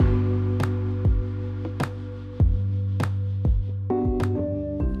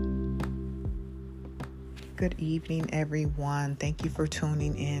good evening, everyone. Thank you for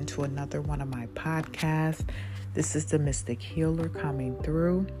tuning in to another one of my podcasts. This is the Mystic Healer coming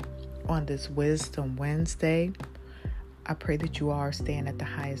through on this Wisdom Wednesday. I pray that you all are staying at the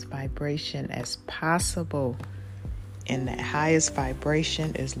highest vibration as possible. And that highest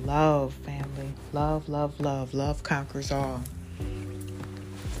vibration is love, family. Love, love, love. Love conquers all.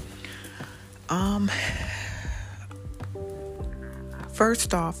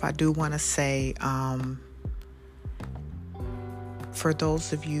 First off, I do want to say, for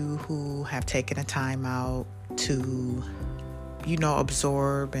those of you who have taken a time out to,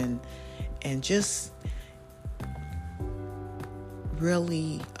 absorb and just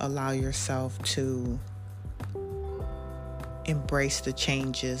really allow yourself to embrace the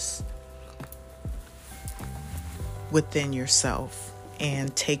changes within yourself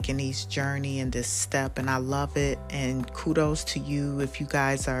and taking each journey and this step, and I love it, and kudos to you if you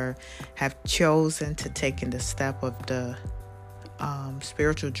guys have chosen to take in the step of the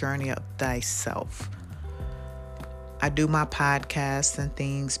spiritual journey of thyself. I do my podcasts and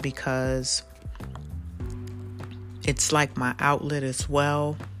things because it's like my outlet as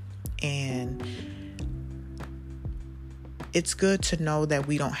well, and it's good to know that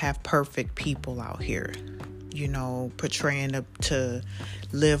we don't have perfect people out here, portraying to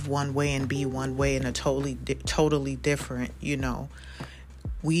live one way and be one way and a totally different.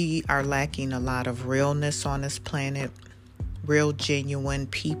 We are lacking a lot of realness on this planet, real genuine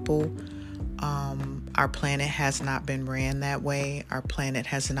people. Our planet has not been ran that way. Our planet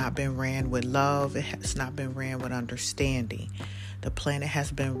has not been ran with love. It has not been ran with understanding. The planet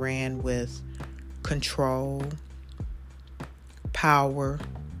has been ran with control, power.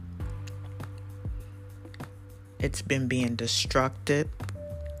 It's been being destructed.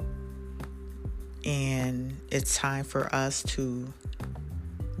 And it's time for us to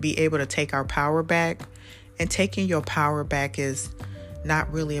be able to take our power back. And taking your power back is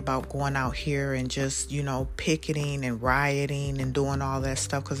not really about going out here and just, picketing and rioting and doing all that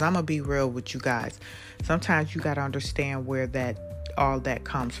stuff. Because I'm going to be real with you guys. Sometimes you got to understand where all that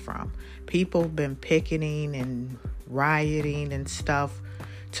comes from. People have been picketing and rioting and stuff.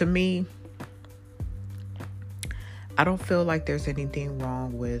 To me, I don't feel like there's anything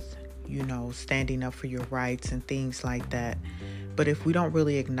wrong with, standing up for your rights and things like that. But if we don't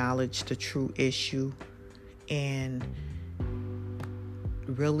really acknowledge the true issue and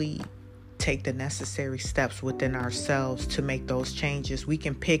really take the necessary steps within ourselves to make those changes, we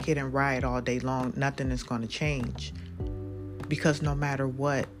can picket and riot all day long. Nothing is going to change. Because no matter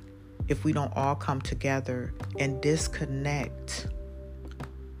what, if we don't all come together and disconnect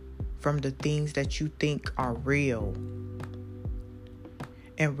from the things that you think are real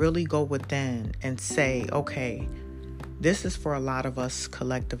and really go within and say, okay, this is for a lot of us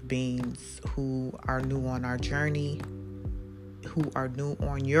collective beings who are new on our journey, who are new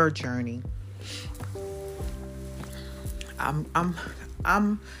on your journey. I'm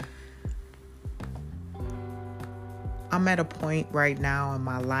at a point right now in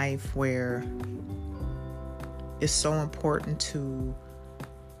my life where it's so important to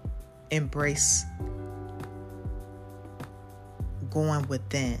embrace going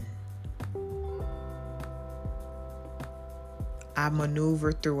within. I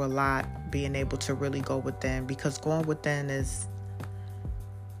maneuver through a lot being able to really go within, because going within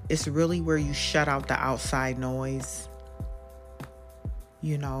it's really where you shut out the outside noise.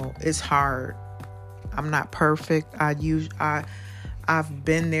 It's hard. I'm not perfect. I've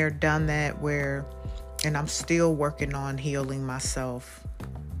been there, done that, and I'm still working on healing myself.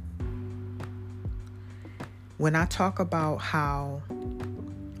 When I talk about how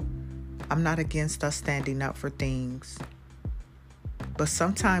I'm not against us standing up for things, but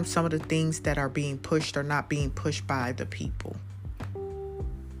sometimes some of the things that are being pushed are not being pushed by the people.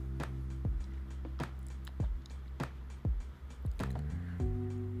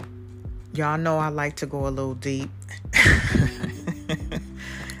 Y'all know I like to go a little deep.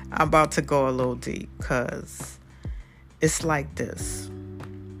 I'm about to go a little deep because it's like this.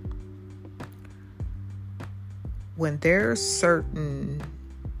 When there's certain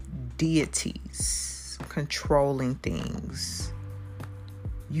deities controlling things,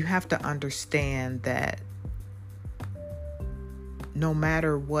 you have to understand that no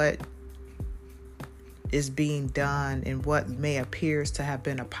matter what is being done and what may appears to have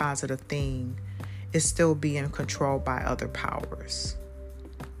been a positive thing, is still being controlled by other powers.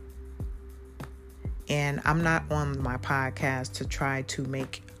 And I'm not on my podcast to try to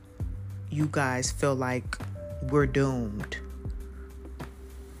make you guys feel like we're doomed.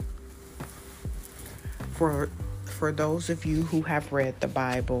 For for those of you who have read the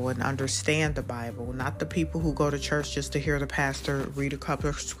Bible and understand the Bible, not the people who go to church just to hear the pastor read a couple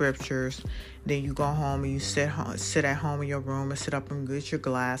of scriptures, then you go home and you sit at home in your room and sit up and get your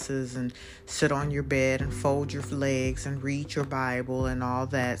glasses and sit on your bed and fold your legs and read your Bible and all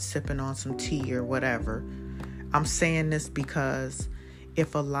that, sipping on some tea or whatever. I'm saying this because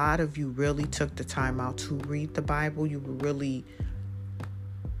if a lot of you really took the time out to read the Bible, you would really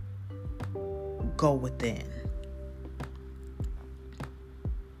go within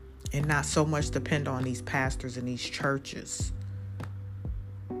and not so much depend on these pastors and these churches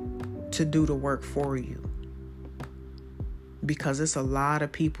to do the work for you, because it's a lot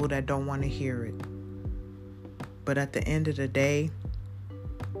of people that don't want to hear it. But at the end of the day,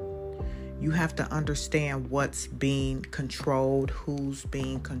 you have to understand what's being controlled, who's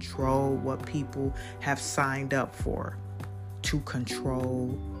being controlled, what people have signed up for to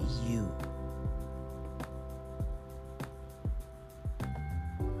control you.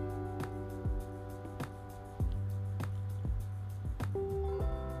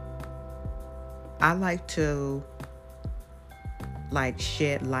 I like to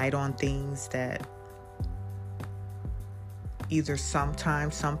shed light on things that either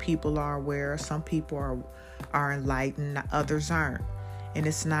sometimes some people are aware, some people are enlightened, others aren't. And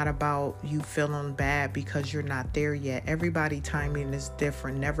it's not about you feeling bad because you're not there yet. Everybody's timing is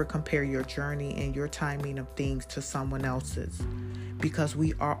different. Never compare your journey and your timing of things to someone else's, because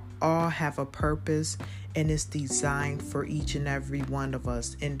we all have a purpose and it's designed for each and every one of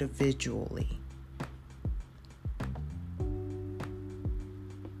us individually.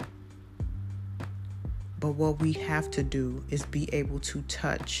 But what we have to do is be able to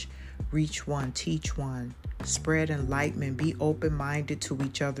touch, reach one, teach one, spread enlightenment, be open-minded to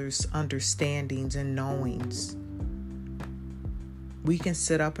each other's understandings and knowings. We can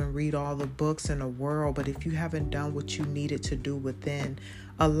sit up and read all the books in the world, but if you haven't done what you needed to do within,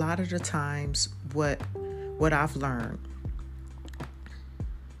 a lot of the times what I've learned,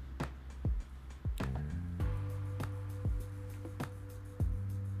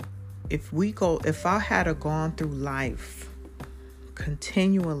 if I had gone through life,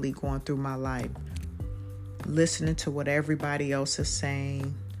 continually going through my life, listening to what everybody else is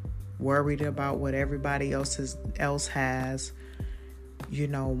saying, worried about what everybody else has,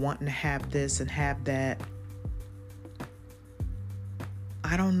 wanting to have this and have that,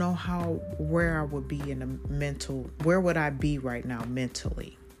 I don't know where I would be where would I be right now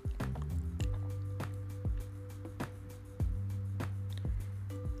mentally?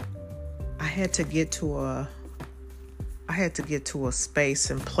 I had to get to a space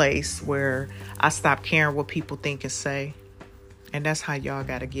and place where I stopped caring what people think and say. And that's how y'all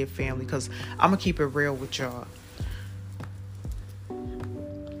got to get, family, because I'm going to keep it real with y'all.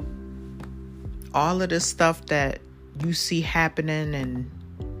 All of this stuff that you see happening, and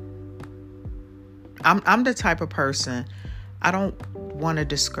I'm the type of person, I don't want to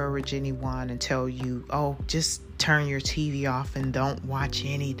discourage anyone and tell you, oh, just turn your TV off and don't watch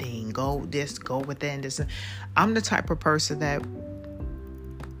anything. Go within this. I'm the type of person that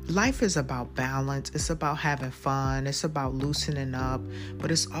life is about balance. It's about having fun. It's about loosening up. But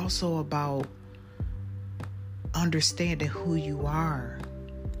it's also about understanding who you are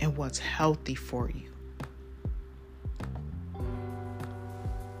and what's healthy for you.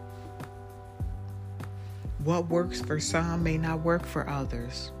 What works for some may not work for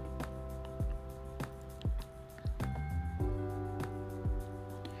others.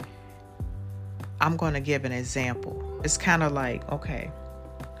 I'm going to give an example. It's kind of like, okay,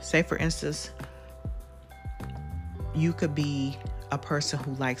 say for instance, you could be a person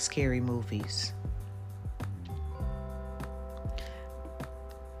who likes scary movies.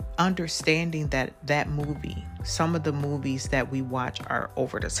 Understanding that movie, some of the movies that we watch are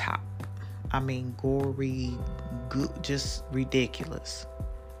over the top. I mean, gory, just ridiculous.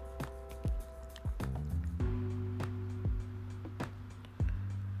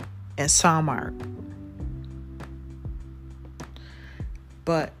 And some aren't.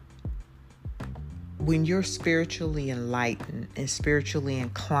 But when you're spiritually enlightened and spiritually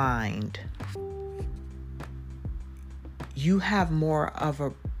inclined, you have more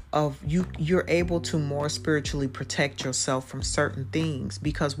you're able to more spiritually protect yourself from certain things,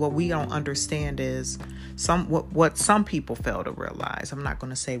 because what we don't understand is what some people fail to realize. I'm not going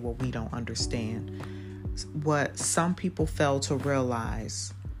to say what we don't understand. What some people fail to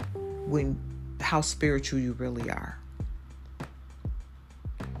realize how spiritual you really are.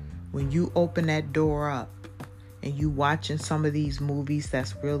 When you open that door up and you watching some of these movies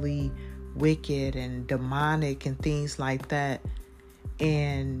that's really wicked and demonic and things like that,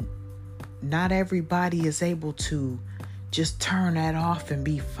 and not everybody is able to just turn that off and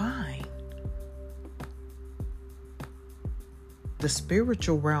be fine. The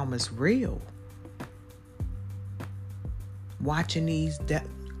spiritual realm is real. Watching these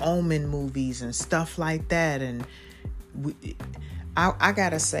omen movies and stuff like that, and I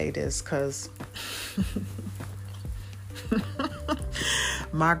gotta say this because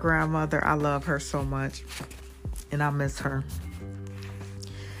my grandmother, I love her so much and I miss her.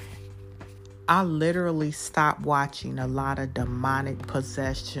 I literally stopped watching a lot of demonic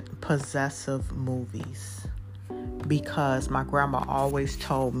possessive movies because my grandma always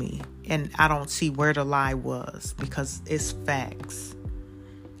told me, and I don't see where the lie was because it's facts.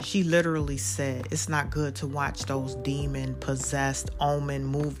 She literally said it's not good to watch those demon-possessed omen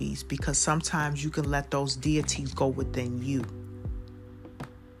movies because sometimes you can let those deities go within you.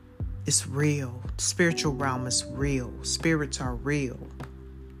 It's real. The spiritual realm is real. Spirits are real.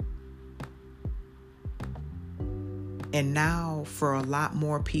 And now for a lot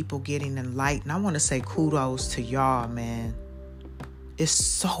more people getting enlightened, I want to say kudos to y'all, man. It's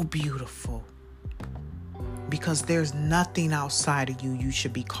so beautiful. Because there's nothing outside of you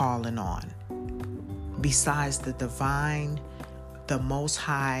should be calling on. Besides the divine, the most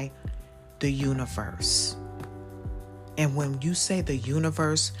high, the universe. And when you say the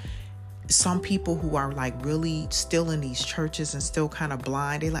universe, some people who are like really still in these churches and still kind of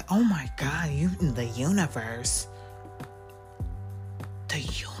blind, they're like, oh my God, the universe. The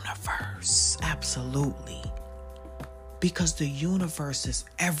universe, absolutely. Because the universe is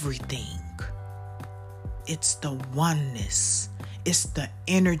everything. It's the oneness. It's the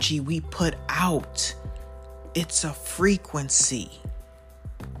energy we put out. It's a frequency.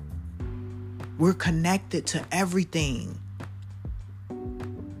 We're connected to everything.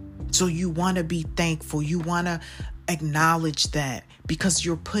 So you want to be thankful. You want to acknowledge that because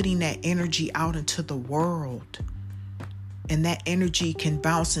you're putting that energy out into the world. And that energy can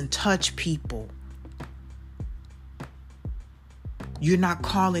bounce and touch people. You're not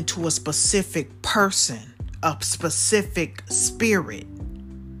calling to a specific person, a specific spirit.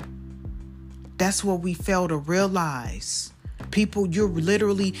 That's what we fail to realize. People,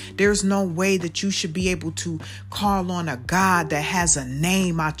 there's no way that you should be able to call on a God that has a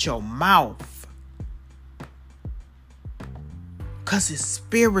name out your mouth. Because it's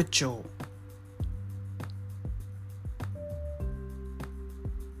spiritual.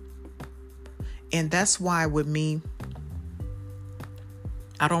 And that's why with me,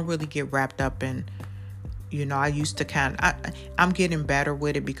 I don't really get wrapped up in, I used to I'm getting better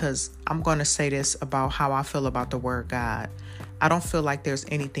with it because I'm going to say this about how I feel about the word God. I don't feel like there's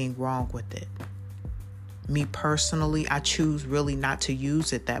anything wrong with it. Me personally, I choose really not to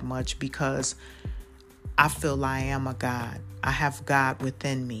use it that much because I feel I am a God. I have God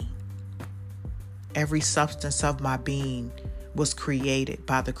within me. Every substance of my being was created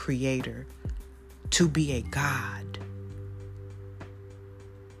by the Creator to be a God.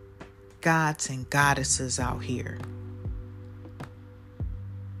 Gods and goddesses out here.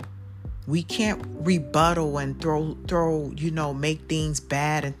 We can't rebuttal and throw, make things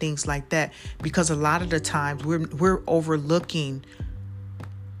bad and things like that because a lot of the times we're overlooking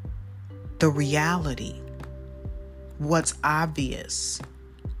the reality, what's obvious.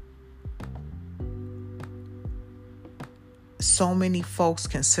 So many folks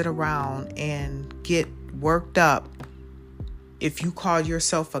can sit around and get worked up if you call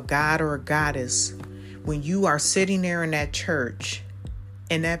yourself a god or a goddess when you are sitting there in that church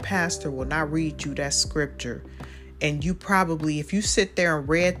and that pastor will not read you that scripture. And you probably, if you sit there and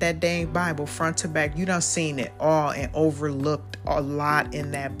read that dang Bible front to back, you done seen it all and overlooked a lot in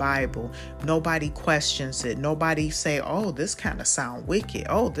that Bible. Nobody questions it. Nobody say, oh, this kind of sound wicked.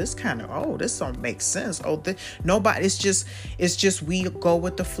 Oh, this don't make sense. Nobody, it's just we go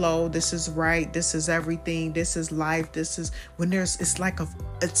with the flow. This is right. This is everything. This is life. This is when it's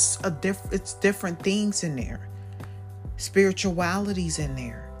different things in there. Spirituality's in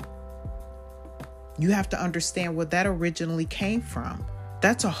there. You have to understand where that originally came from.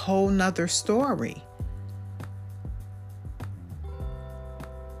 That's a whole nother story.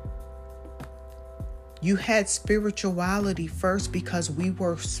 You had spirituality first because we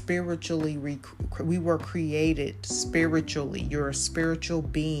were created spiritually. You're a spiritual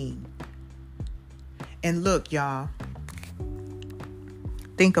being. And look, y'all,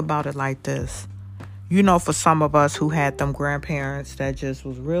 think about it like this. For some of us who had them grandparents that just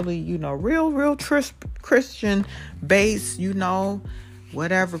was really, real Christian base,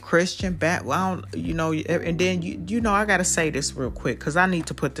 whatever Christian background, and then, I got to say this real quick because I need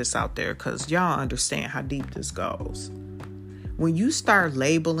to put this out there because y'all understand how deep this goes. When you start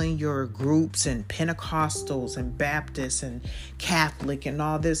labeling your groups and Pentecostals and Baptists and Catholic and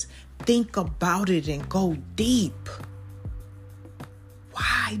all this, think about it and go deep.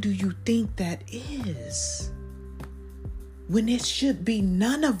 Why do you think that is? When it should be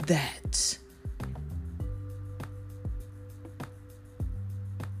none of that.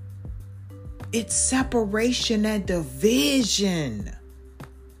 It's separation and division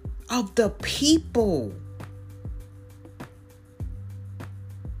of the people.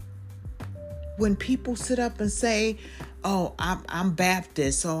 When people sit up and say, oh, I'm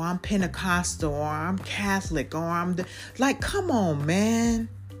Baptist, or I'm Pentecostal, or I'm Catholic, or like, come on, man.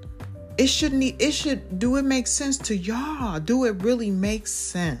 It should do it make sense to y'all? Do it really make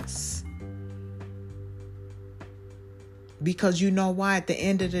sense? Because you know why? At the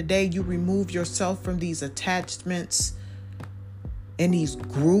end of the day, you remove yourself from these attachments and these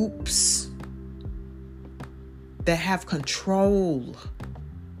groups that have control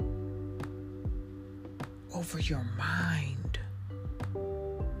over your mind,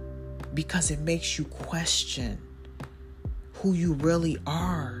 because it makes you question who you really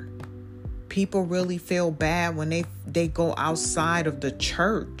are. People really feel bad when they go outside of the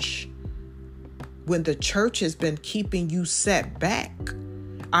church, when the church has been keeping you set back.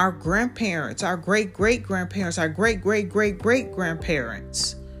 Our grandparents, our great-great-grandparents, our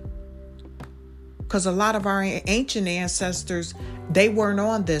great-great-great-great-grandparents. Because a lot of our ancient ancestors, they weren't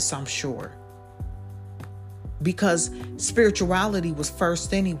on this, I'm sure. Because spirituality was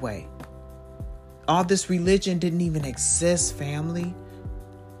first anyway. All this religion didn't even exist, family.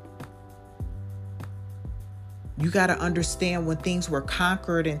 You got to understand when things were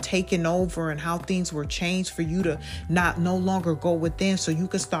conquered and taken over and how things were changed for you to no longer go within, so you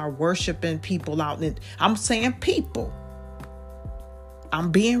can start worshiping people out. And I'm saying people.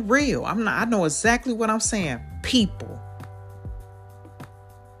 I'm being real. I know exactly what I'm saying. People.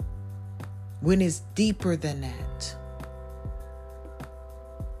 When it's deeper than that.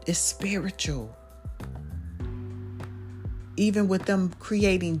 It's spiritual. Even with them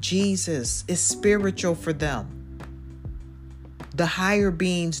creating Jesus, it's spiritual for them. The higher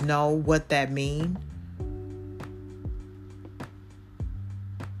beings know what that means.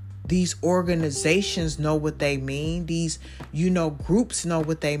 These organizations know what they mean. These, groups know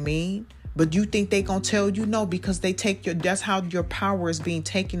what they mean. But you think they gonna tell you no, because that's how your power is being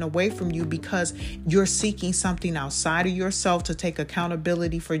taken away from you, because you're seeking something outside of yourself to take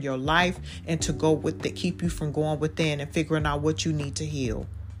accountability for your life and to go with it, keep you from going within and figuring out what you need to heal.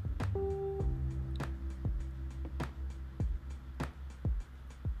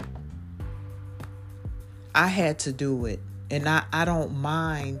 I had to do it, and I don't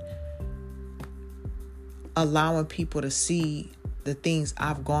mind allowing people to see the things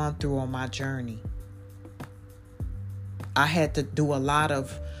I've gone through on my journey. I had to do a lot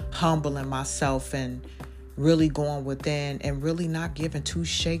of humbling myself and really going within and really not giving two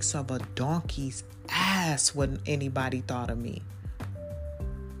shakes of a donkey's ass what anybody thought of me.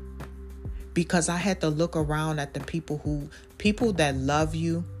 Because I had to look around at the people that love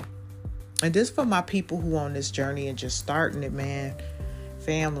you. And this for my people who on this journey and just starting it, man.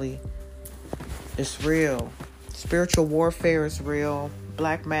 Family, it's real. Spiritual warfare is real.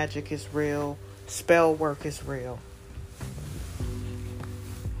 Black magic is real. Spell work is real.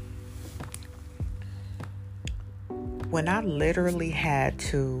 When I literally had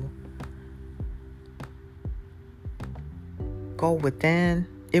to go within,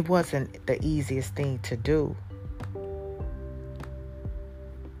 it wasn't the easiest thing to do.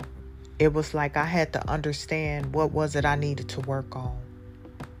 It was like I had to understand what was it I needed to work on.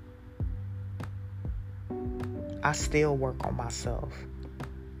 I still work on myself.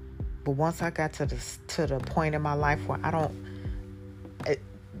 But once I got to the point in my life where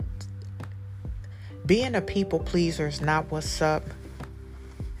being a people pleaser is not what's up,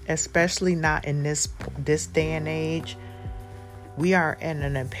 especially not in this day and age. We are in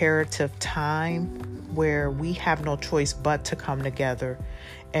an imperative time where we have no choice but to come together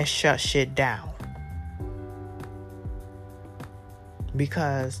and shut shit down.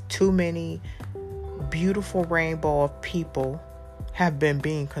 Because too many beautiful rainbow of people have been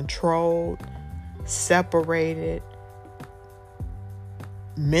being controlled, separated,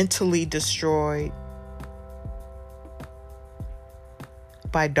 mentally destroyed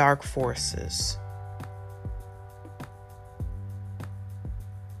by dark forces,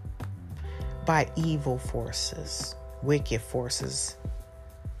 by evil forces, wicked forces.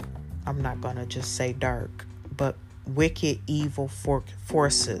 I'm not going to just say dark, but wicked, evil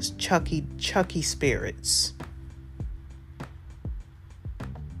forces, Chucky spirits.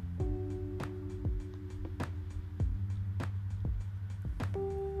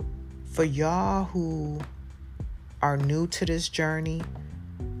 For y'all who are new to this journey,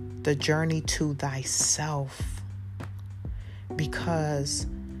 the journey to thyself. Because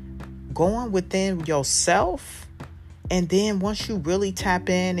going within yourself, and then once you really tap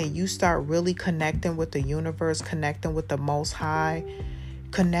in and you start really connecting with the universe, connecting with the Most High,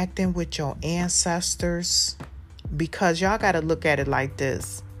 connecting with your ancestors, because y'all got to look at it like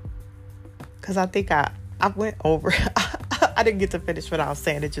this. Because I think I went over, I didn't get to finish what I was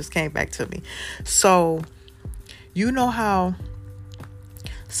saying. It just came back to me. So, you know how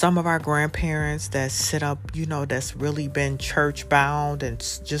some of our grandparents that sit up, that's really been church bound and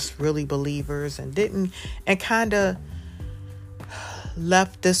just really believers and kind of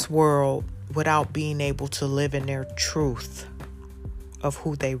left this world without being able to live in their truth of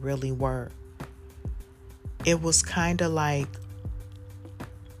who they really were. It was kind of like,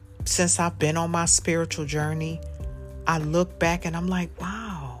 since I've been on my spiritual journey, I look back and I'm like,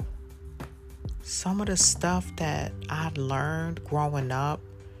 wow, some of the stuff that I learned growing up,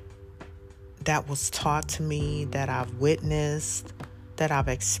 that was taught to me, that I've witnessed, that I've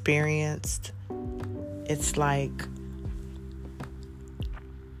experienced, it's like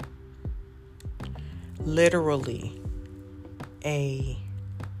literally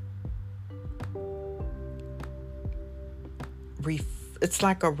it's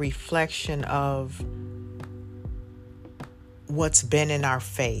like a reflection of what's been in our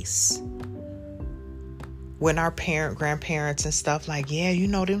face. When our grandparents and stuff like, yeah,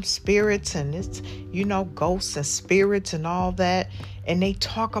 them spirits and it's, ghosts and spirits and all that. And they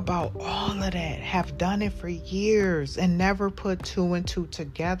talk about all of that, have done it for years and never put two and two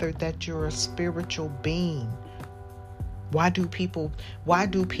together that you're a spiritual being. Why do people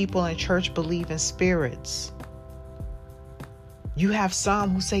in church believe in spirits? You have some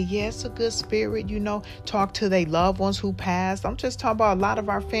who say, yeah, it's a good spirit, talk to their loved ones who passed. I'm just talking about a lot of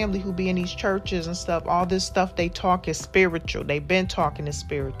our family who be in these churches and stuff. All this stuff they talk is spiritual. They've been talking is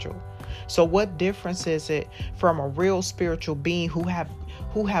spiritual. So what difference is it from a real spiritual being who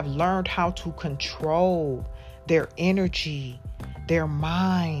have learned how to control their energy, their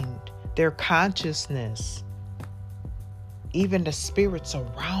mind, their consciousness, even the spirits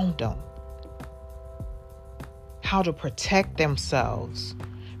around them? How to protect themselves,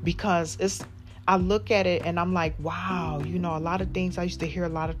 because I look at it and I'm like, wow, a lot of things I used to hear a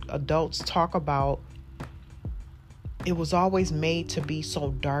lot of adults talk about, it was always made to be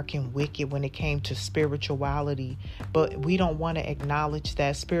so dark and wicked when it came to spirituality, but we don't want to acknowledge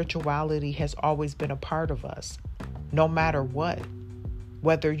that spirituality has always been a part of us, no matter what.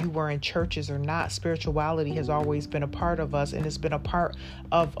 Whether you were in churches or not, spirituality has always been a part of us, and it's been a part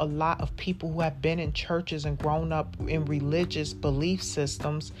of a lot of people who have been in churches and grown up in religious belief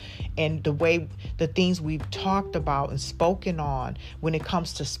systems, and the things we've talked about and spoken on when it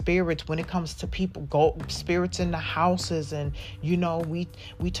comes to spirits, when it comes to people, spirits in the houses, and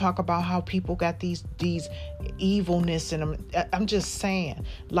we talk about how people got these evilness in them. I'm just saying,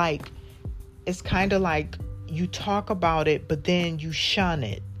 like, it's kind of like, you talk about it, but then you shun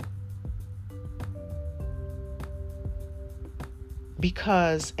it.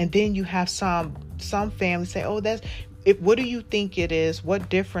 And then you have some families say, oh, what do you think it is? What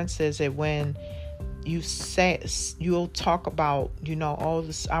difference is it when you'll talk about, all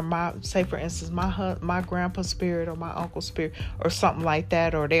this, say for instance, my grandpa's spirit or my uncle's spirit or something like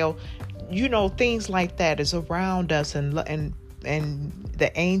that, or they'll, things like that is around us, and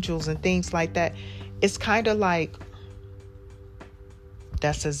the angels and things like that. It's kind of like,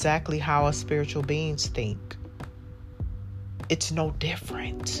 that's exactly how us spiritual beings think. It's no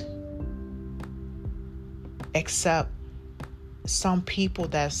different. Except some people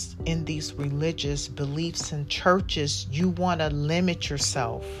that's in these religious beliefs and churches, you want to limit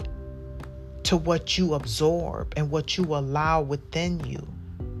yourself to what you absorb and what you allow within you,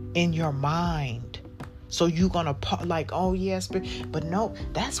 in your mind. So you're going to like, oh yes, but no,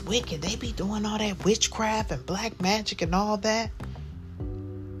 that's wicked. They be doing all that witchcraft and black magic and all that.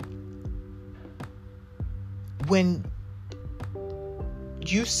 When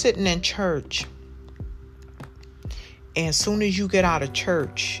you sitting in church, and as soon as you get out of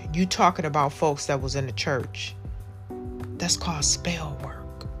church, you talking about folks that was in the church, that's called spell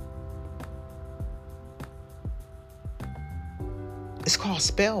work. It's called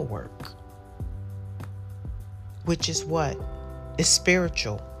spell work. Which is what? It's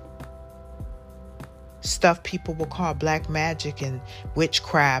spiritual. Stuff people will call black magic and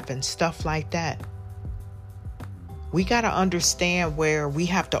witchcraft and stuff like that. We got to understand where we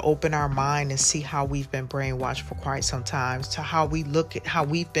have to open our mind and see how we've been brainwashed for quite some time, to how we've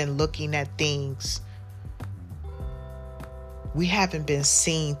been looking at things We haven't been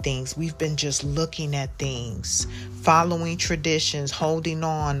seeing things. We've been just looking at things, following traditions, holding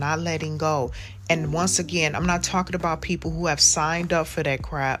on, not letting go. And once again, I'm not talking about people who have signed up for that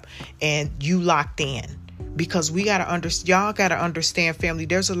crap and you locked in. Because we got to understand, y'all got to understand, family,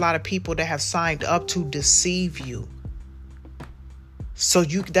 there's a lot of people that have signed up to deceive you. So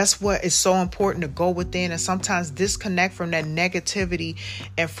that's what is so important, to go within and sometimes disconnect from that negativity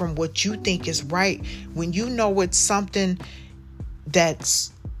and from what you think is right. When you know it's something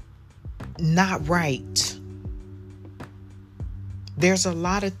that's not right. There's a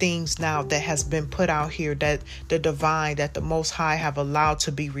lot of things now that has been put out here that the divine, that the Most High have allowed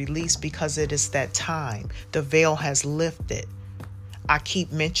to be released because it is that time. The veil has lifted. I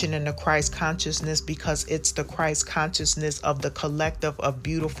keep mentioning the Christ consciousness because it's the Christ consciousness of the collective of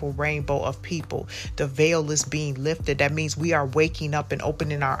beautiful rainbow of people. The veil is being lifted. That means we are waking up and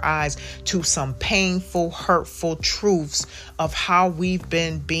opening our eyes to some painful, hurtful truths of how we've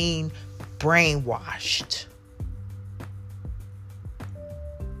been being brainwashed.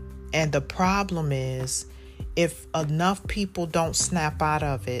 And the problem is, if enough people don't snap out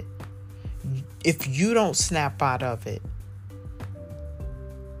of it, if you don't snap out of it,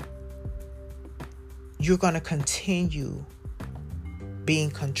 you're going to continue being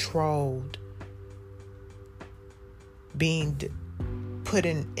controlled, being put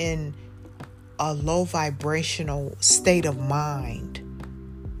in a low vibrational state of mind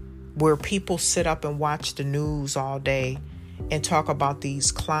where people sit up and watch the news all day and talk about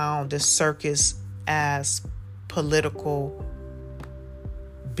these this circus ass political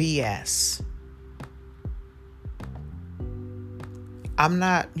BS. I'm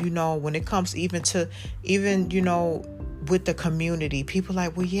not, when it comes even with the community, people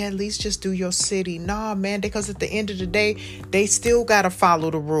like, well, yeah, at least just do your city. Nah, man, because at the end of the day, they still got to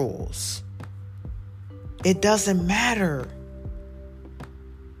follow the rules. It doesn't matter.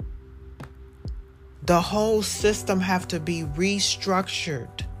 The whole system have to be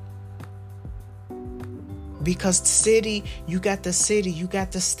restructured. Because you got the city, you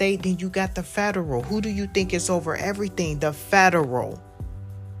got the state, then you got the federal. Who do you think is over everything? The federal.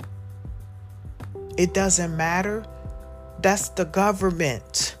 It doesn't matter. That's the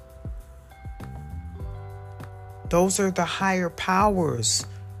government. Those are the higher powers.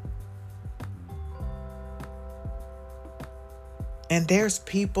 And there's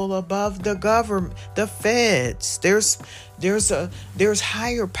people above the government, the feds. There's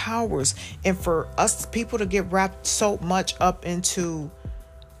higher powers. And for us people to get wrapped so much up into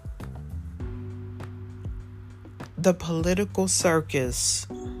the political circus,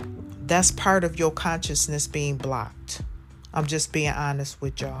 that's part of your consciousness being blocked. I'm just being honest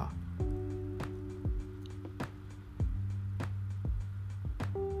with y'all.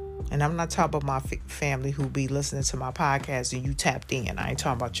 And I'm not talking about my family who be listening to my podcast and you tapped in. I ain't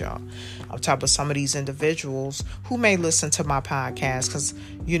talking about y'all. I'm talking about some of these individuals who may listen to my podcast because,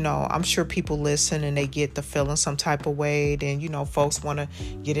 I'm sure people listen and they get the feeling some type of way. Then, folks want to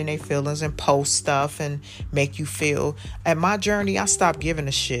get in their feelings and post stuff and make you feel. At my journey, I stopped giving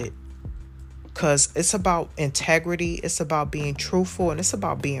a shit because it's about integrity. It's about being truthful and it's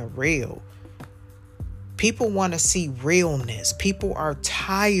about being real. People want to see realness. People are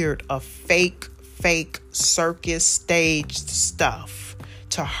tired of fake circus staged stuff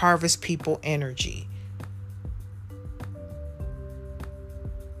to harvest people energy.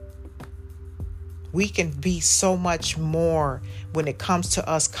 We can be so much more when it comes to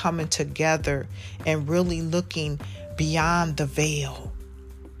us coming together and really looking beyond the veil.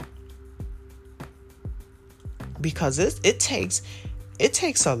 Because it takes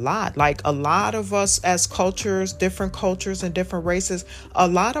a lot. Like a lot of us as cultures, different cultures and different races, a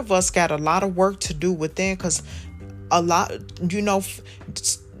lot of us got a lot of work to do within because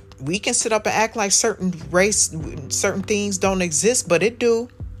we can sit up and act like certain things don't exist, but it do.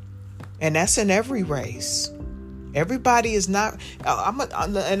 And that's in every race. Everybody is not, I'm going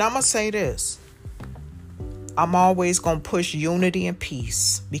to say this. I'm always going to push unity and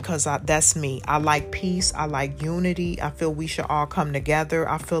peace because that's me. I like peace. I like unity. I feel we should all come together.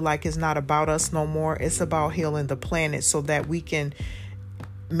 I feel like it's not about us no more. It's about healing the planet so that we can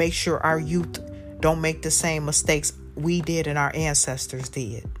make sure our youth don't make the same mistakes we did and our ancestors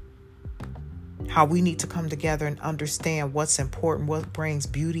did. How we need to come together and understand what's important, what brings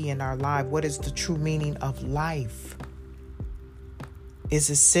beauty in our life, what is the true meaning of life. Is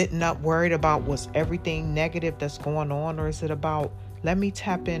it sitting up worried about what's everything negative that's going on? Or is it about, let me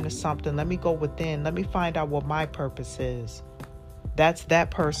tap into something. Let me go within. Let me find out what my purpose is. That's that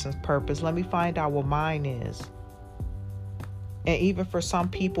person's purpose. Let me find out what mine is. And even for some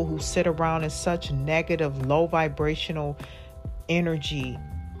people who sit around in such negative, low vibrational energy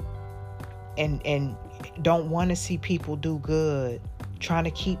and don't want to see people do good, trying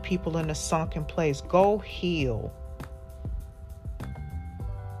to keep people in a sunken place. Go heal.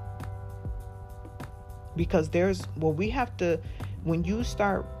 Because we have to, when you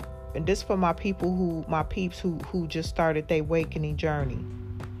start, and this for my peeps who just started their awakening journey,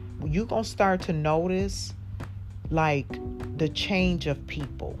 you gonna start to notice like the change of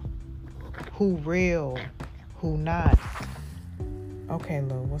people, who real, who not. Okay,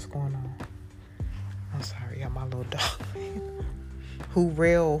 Lil, what's going on? I'm sorry, I'm my little dog. Who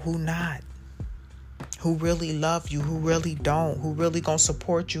real, who not. Who really love you, who really don't. Who really gonna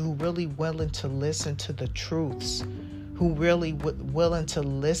support you, who really willing to listen to the truths. Who really willing to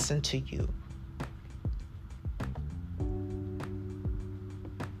listen to you.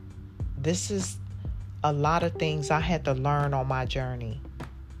 This is a lot of things I had to learn on my journey.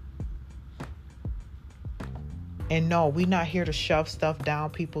 And no, we're not here to shove stuff down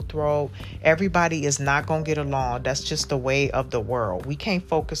people's throat. Everybody is not going to get along. That's just the way of the world. We can't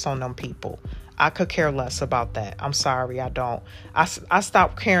focus on them people. I could care less about that. I'm sorry, I don't. I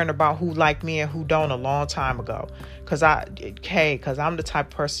stopped caring about who like me and who don't a long time ago. Because I'm the type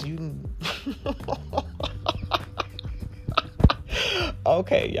of person you...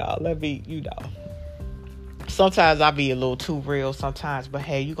 Okay, y'all, let me, sometimes I be a little too real sometimes, but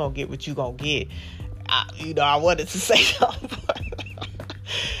hey, you going to get what you going to get. I wanted to say something.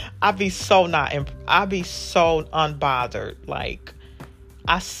 I be so unbothered. Like,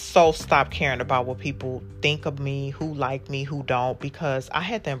 I so stopped caring about what people think of me, who like me, who don't, because I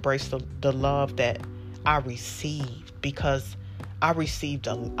had to embrace the love that I received, because I receive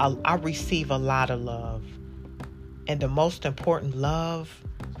a lot of love. And the most important love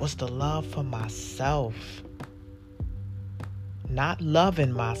was the love for myself. Not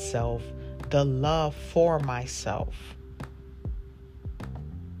loving myself, the love for myself.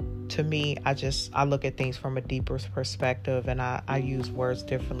 To me, I look at things from a deeper perspective, and I use words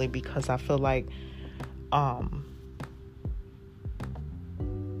differently because I feel like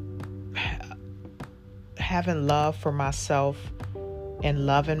having love for myself and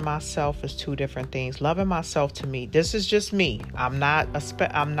loving myself is two different things. Loving myself, to me, this is just me. I'm not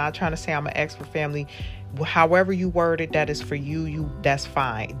trying to say I'm an expert, family. However you word it, that is for you, that's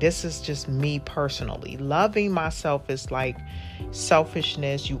fine. This is just me personally. Loving myself is like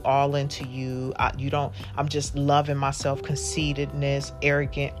selfishness. You all into you. I'm just loving myself. Conceitedness,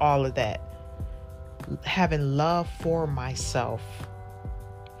 arrogant, all of that. Having love for myself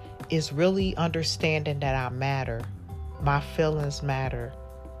is really understanding that I matter. My feelings matter.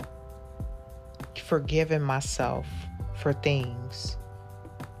 Forgiving myself for things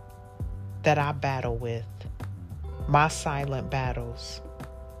that I battle with, my silent battles.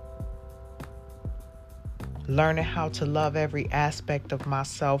 Learning how to love every aspect of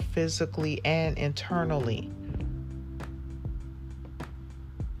myself, physically and internally.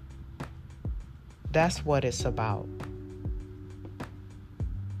 That's what it's about.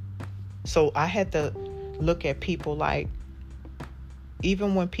 So I had to look at people like,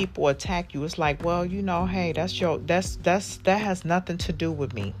 even when people attack you, it's like, well, hey, that has nothing to do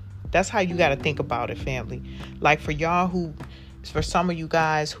with me. That's how you got to think about it, family. Like for some of you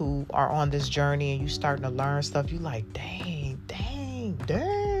guys who are on this journey and you starting to learn stuff, you like, dang.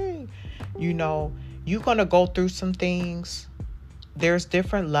 You're going to go through some things. There's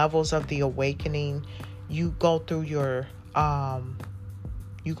different levels of the awakening. You go through you're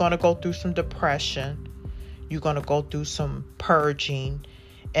going to go through some depression. You're going to go through some purging.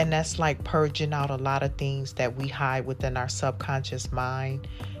 And that's like purging out a lot of things that we hide within our subconscious mind.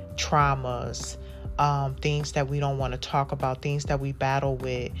 Traumas, things that we don't want to talk about, things that we battle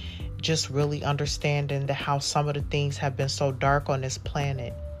with. Just really understanding how some of the things have been so dark on this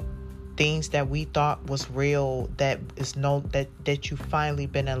planet. Things that we thought was real, that you finally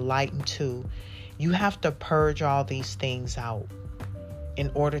been enlightened to. You have to purge all these things out in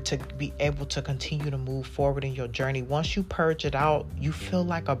order to be able to continue to move forward in your journey. Once you purge it out, you feel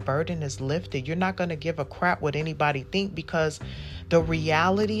like a burden is lifted. You're not going to give a crap what anybody think, because the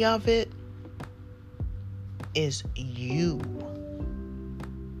reality of it is you.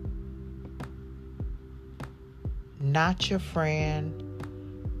 Not your friend,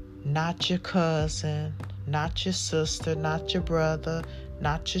 not your cousin, not your sister, not your brother,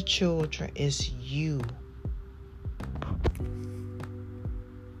 not your children. It's you.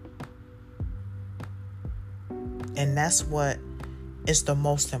 And that's what is the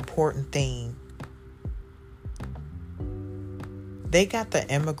most important thing. They got the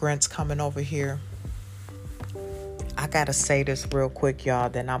immigrants coming over here. I got to say this real quick, y'all,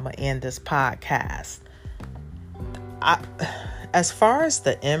 then I'm going to end this podcast. As far as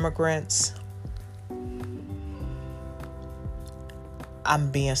the immigrants,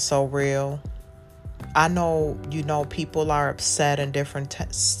 I'm being so real. I know, people are upset in different,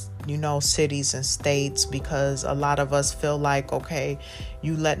 cities and states because a lot of us feel like, okay,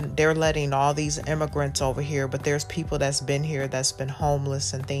 they're letting all these immigrants over here, but there's people that's been here that's been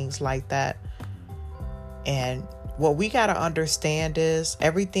homeless and things like that. And what we got to understand is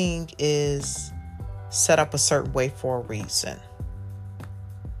everything is set up a certain way for a reason.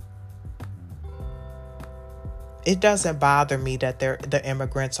 It doesn't bother me that the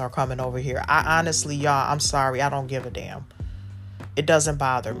immigrants are coming over here. I honestly, y'all, I'm sorry. I don't give a damn. It doesn't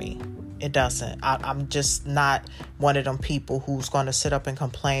bother me. It doesn't. I'm just not one of them people who's going to sit up and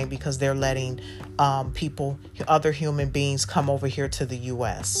complain because they're letting other human beings come over here to the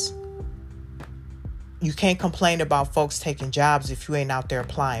U.S. You can't complain about folks taking jobs if you ain't out there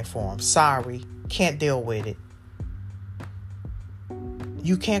applying for them. Sorry. Can't deal with it.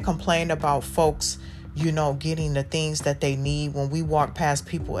 You can't complain about folks getting the things that they need when we walk past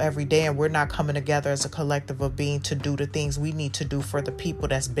people every day and we're not coming together as a collective of being to do the things we need to do for the people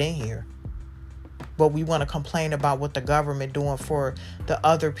that's been here. But we want to complain about what the government doing for the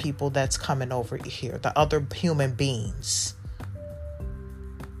other people that's coming over here, the other human beings,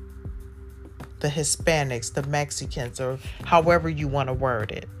 the Hispanics, the Mexicans, or however you want to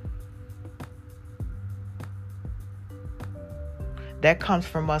word it. That comes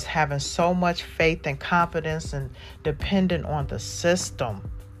from us having so much faith and confidence and dependent on the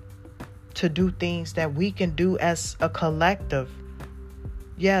system to do things that we can do as a collective.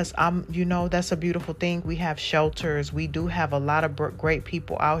 Yes, that's a beautiful thing. We have shelters. We do have a lot of great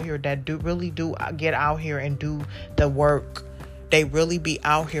people out here that really do get out here and do the work. They really be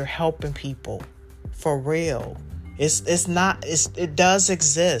out here helping people for real. It does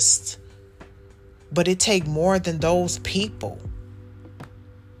exist, but it take more than those people.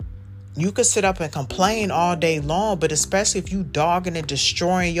 You could sit up and complain all day long, but especially if you dogging and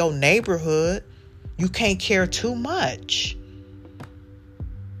destroying your neighborhood, you can't care too much.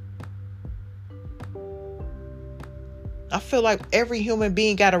 I feel like every human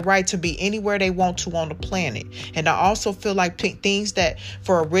being got a right to be anywhere they want to on the planet. And I also feel like things that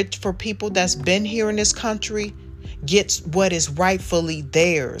for people that's been here in this country gets what is rightfully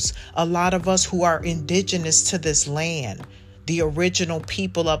theirs. A lot of us who are indigenous to this land, the original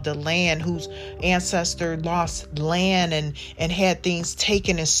people of the land whose ancestor lost land and had things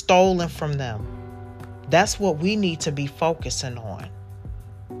taken and stolen from them. That's what we need to be focusing on.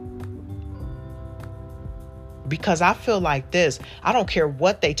 Because I feel like this, I don't care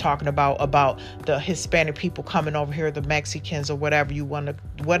what they talking about the Hispanic people coming over here, the Mexicans or whatever you want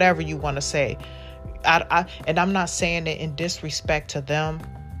to say. And I'm not saying it in disrespect to them,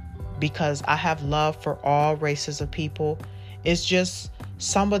 because I have love for all races of people. It's just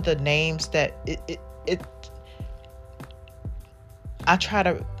some of the names that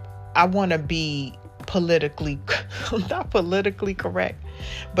I want to be politically, not politically correct,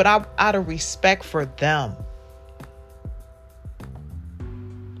 but out of respect for them.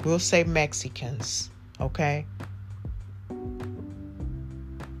 We'll say Mexicans, okay?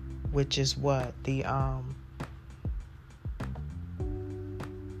 Which is what? It'll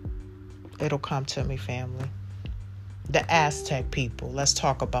come to me, family. The Aztec people. Let's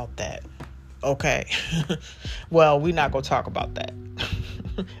talk about that. Okay. Well, we're not going to talk about that.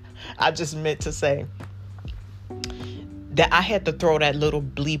 I just meant to say that I had to throw that little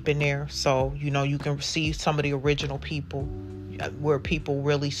bleep in there so, you can see some of the original people, where people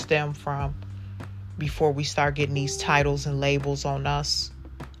really stem from, before we start getting these titles and labels on us,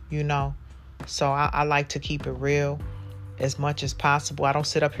 So I like to keep it real as much as possible. I don't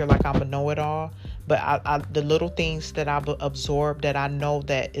sit up here like I'm a know-it-all, but the little things that I've absorbed that I know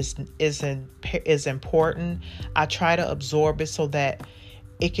that is important, I try to absorb it so that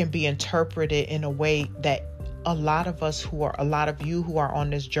it can be interpreted in a way that a lot of you who are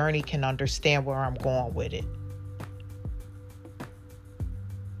on this journey can understand where I'm going with it.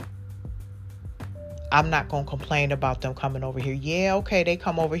 I'm not going to complain about them coming over here. Yeah, okay, they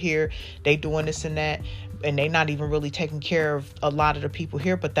come over here, they doing this and that, and they not even really taking care of a lot of the people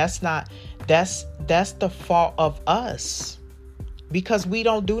here, but that's the fault of us. Because we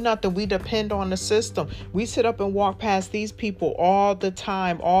don't do nothing. We depend on the system. We sit up and walk past these people all the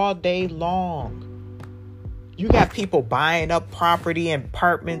time, all day long. You got people buying up property and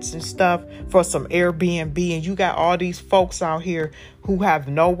apartments and stuff for some Airbnb, and you got all these folks out here who have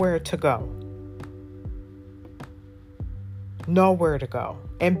nowhere to go. Nowhere to go.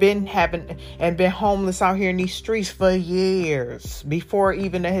 And been homeless out here in these streets for years. Before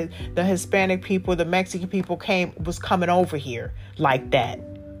even the Hispanic people, the Mexican people was coming over here like that.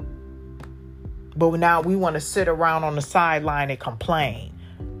 But now we want to sit around on the sideline and complain.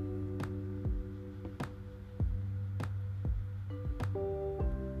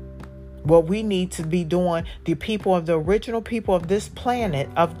 What we need to be doing, the original people of this planet,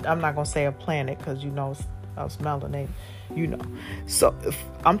 I'm not going to say a planet because I was melanated, So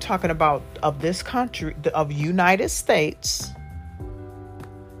I'm talking about of this country, of United States,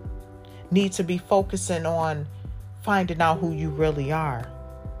 need to be focusing on finding out who you really are.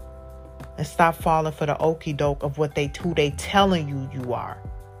 And stop falling for the okie doke of who they telling you are.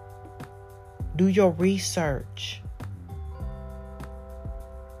 Do your research.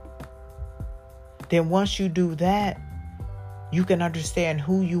 Then once you do that, you can understand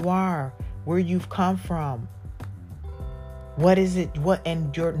who you are, where you've come from. What is it?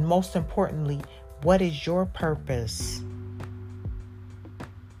 Most importantly, what is your purpose?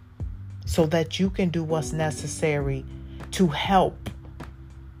 So that you can do what's necessary to help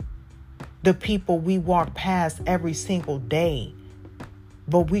the people we walk past every single day.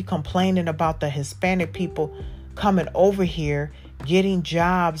 But we complaining about the Hispanic people coming over here, getting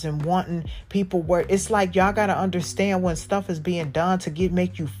jobs and wanting people work. It's like y'all got to understand when stuff is being done to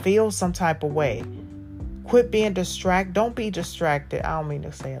make you feel some type of way. Quit being distracted. Don't be distracted. I don't mean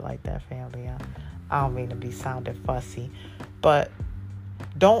to say it like that, family. I don't mean to be sounding fussy. But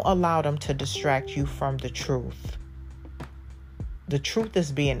don't allow them to distract you from the truth. The truth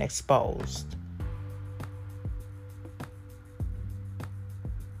is being exposed.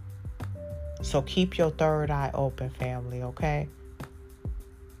 So keep your third eye open, family, okay?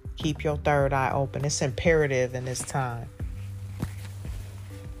 Keep your third eye open. It's imperative in this time.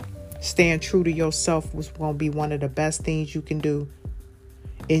 Staying true to yourself was going to be one of the best things you can do.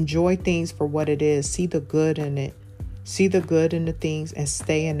 Enjoy things for what it is. See the good in it. See the good in the things and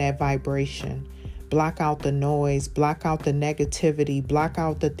stay in that vibration. Block out the noise, block out the negativity, block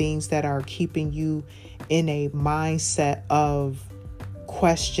out the things that are keeping you in a mindset of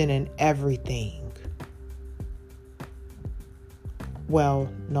questioning everything. Well,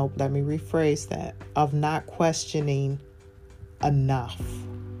 no, let me rephrase that. Of not questioning enough.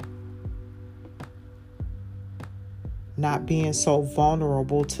 Not being so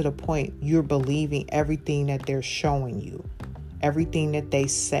vulnerable to the point you're believing everything that they're showing you. Everything that they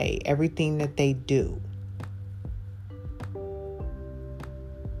say, everything that they do.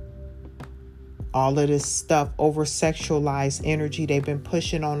 All of this stuff, over-sexualized energy they've been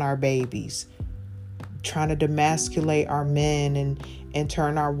pushing on our babies. Trying to demasculate our men and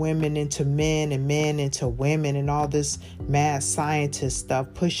turn our women into men and men into women and all this mad scientist stuff,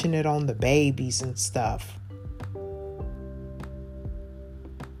 pushing it on the babies and stuff.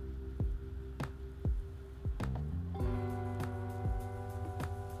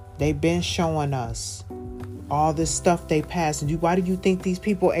 They've been showing us all this stuff they passed. Why do you think these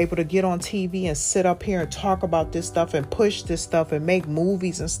people are able to get on TV and sit up here and talk about this stuff and push this stuff and make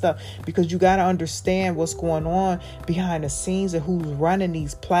movies and stuff? Because you got to understand what's going on behind the scenes and who's running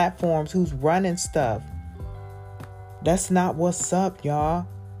these platforms, who's running stuff. That's not what's up, y'all.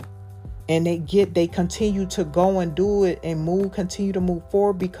 And they continue to go and do it and continue to move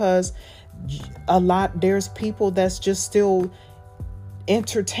forward because there's people that's just still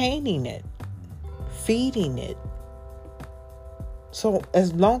entertaining it, feeding it. So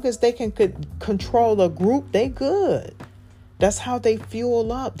as long as they can control a group, they good. That's how they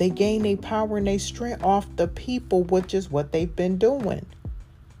fuel up. They gain their power and their strength off the people, which is what they've been doing.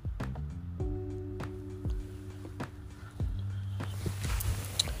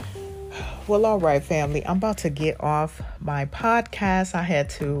 Well, all right, family. I'm about to get off my podcast. I had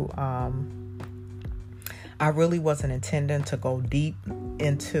to I really wasn't intending to go deep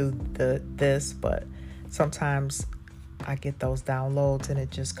into this, but sometimes I get those downloads and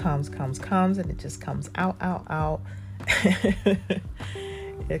it just comes, and it just comes out.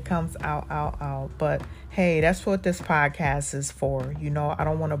 It comes out. But hey, that's what this podcast is for. I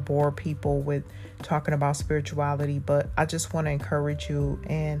don't want to bore people with talking about spirituality, but I just want to encourage you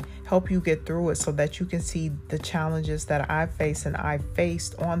and help you get through it so that you can see the challenges that I face and I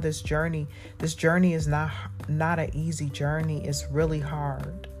faced on this journey. This journey is not an easy journey. It's really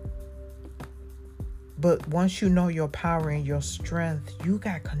hard. But once you know your power and your strength, you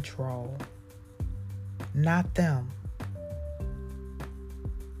got control, not them.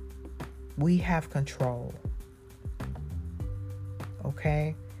 We have control.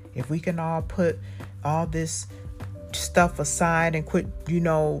 Okay? If we can all put all this stuff aside and quit,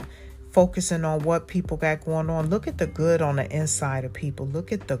 focusing on what people got going on. Look at the good on the inside of people.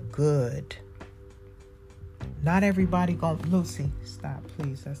 Look at the good. Not everybody Lucy, stop,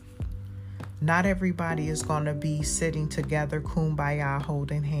 please. Not everybody is going to be sitting together, kumbaya,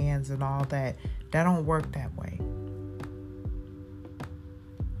 holding hands and all that. That don't work that way.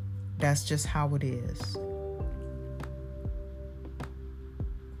 That's just how it is.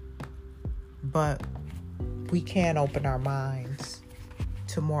 But we can open our minds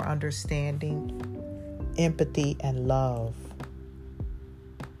to more understanding, empathy, and love.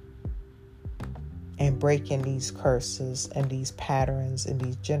 And breaking these curses and these patterns and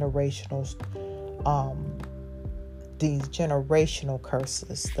these generational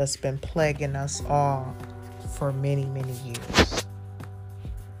curses that's been plaguing us all for many, many years.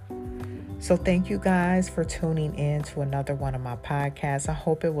 So thank you guys for tuning in to another one of my podcasts. I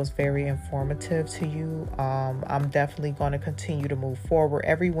hope it was very informative to you. I'm definitely going to continue to move forward.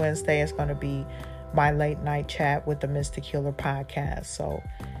 Every Wednesday is going to be my late night chat with the Mystic Healer podcast. So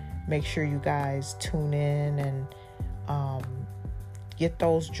make sure you guys tune in and get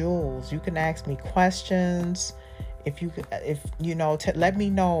those jewels. You can ask me questions. Let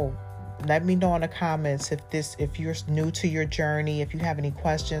me know. Let me know in the comments if you're new to your journey, if you have any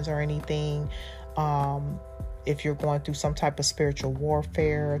questions or anything, if you're going through some type of spiritual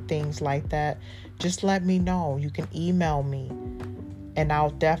warfare or things like that. Just let me know. You can email me and I'll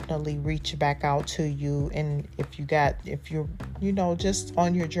definitely reach back out to you. And if you're just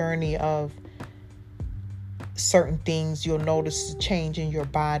on your journey of certain things, you'll notice a change in your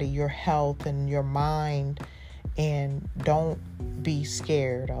body, your health, and your mind. And don't be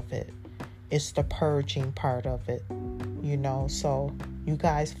scared of it. It's the purging part of it, So you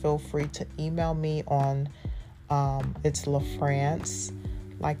guys feel free to email me on, it's LaFrance,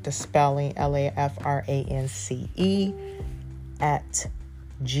 like the spelling, LAFRANCE, at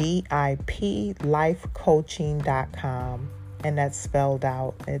giplifecoaching.com. And that's spelled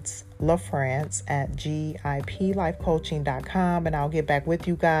out. It's LaFrance at giplifecoaching.com. And I'll get back with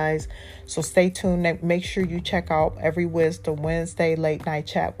you guys. So stay tuned. Make sure you check out every Wednesday late night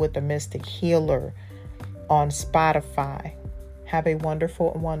chat with the Mystic Healer on Spotify. Have a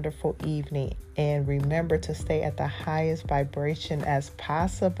wonderful, wonderful evening. And remember to stay at the highest vibration as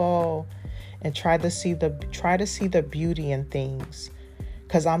possible. And try to see the beauty in things.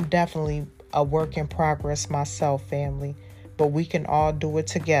 Because I'm definitely a work in progress myself, family. But we can all do it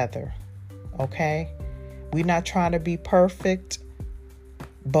together, okay? We're not trying to be perfect,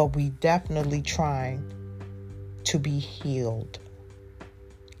 but we definitely trying to be healed.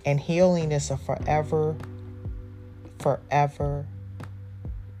 And healing is a forever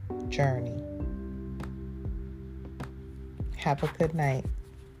journey. Have a good night.